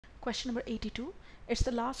Question number 82. It's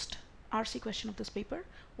the last RC question of this paper.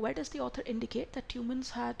 Where does the author indicate that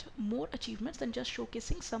humans had more achievements than just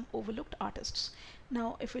showcasing some overlooked artists?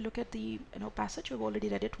 Now, if we look at the passage, we've already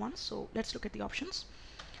read it once, so let's look at the options.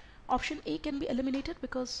 Option A can be eliminated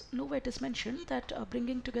because nowhere it is mentioned that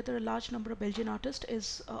bringing together a large number of Belgian artists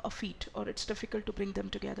is a feat, or it's difficult to bring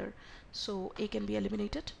them together. So A can be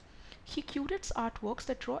eliminated. He curates artworks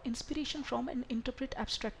that draw inspiration from and interpret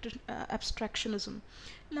abstractionism.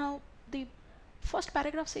 Now, the first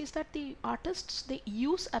paragraph says that the artists they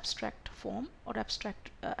use abstract form or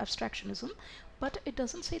abstractionism, but it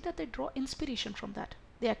doesn't say that they draw inspiration from that.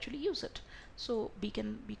 They actually use it. So B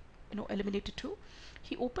can be eliminated too.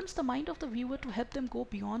 He opens the mind of the viewer to help them go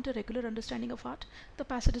beyond a regular understanding of art. The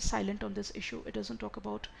passage is silent on this issue. It doesn't talk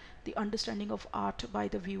about the understanding of art by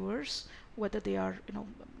the viewers, whether they are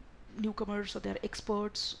newcomers or they're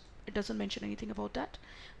experts. It doesn't mention anything about that.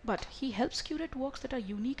 But he helps curate works that are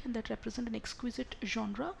unique and that represent an exquisite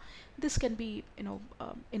genre. This can be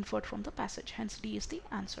inferred from the passage. Hence D is the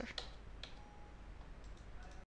answer.